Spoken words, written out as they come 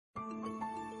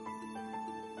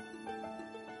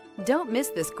Don't miss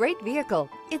this great vehicle.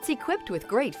 It's equipped with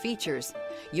great features.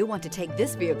 You'll want to take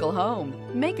this vehicle home.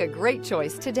 Make a great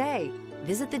choice today.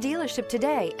 Visit the dealership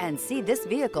today and see this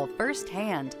vehicle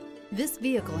firsthand. This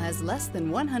vehicle has less than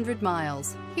 100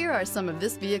 miles. Here are some of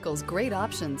this vehicle's great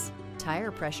options: tire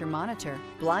pressure monitor,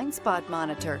 blind spot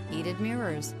monitor, heated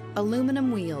mirrors,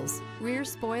 aluminum wheels, rear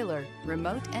spoiler,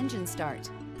 remote engine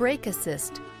start, brake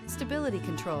assist, stability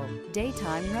control,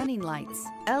 daytime running lights,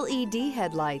 LED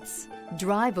headlights.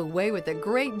 Drive away with a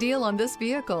great deal on this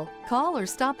vehicle. Call or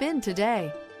stop in today.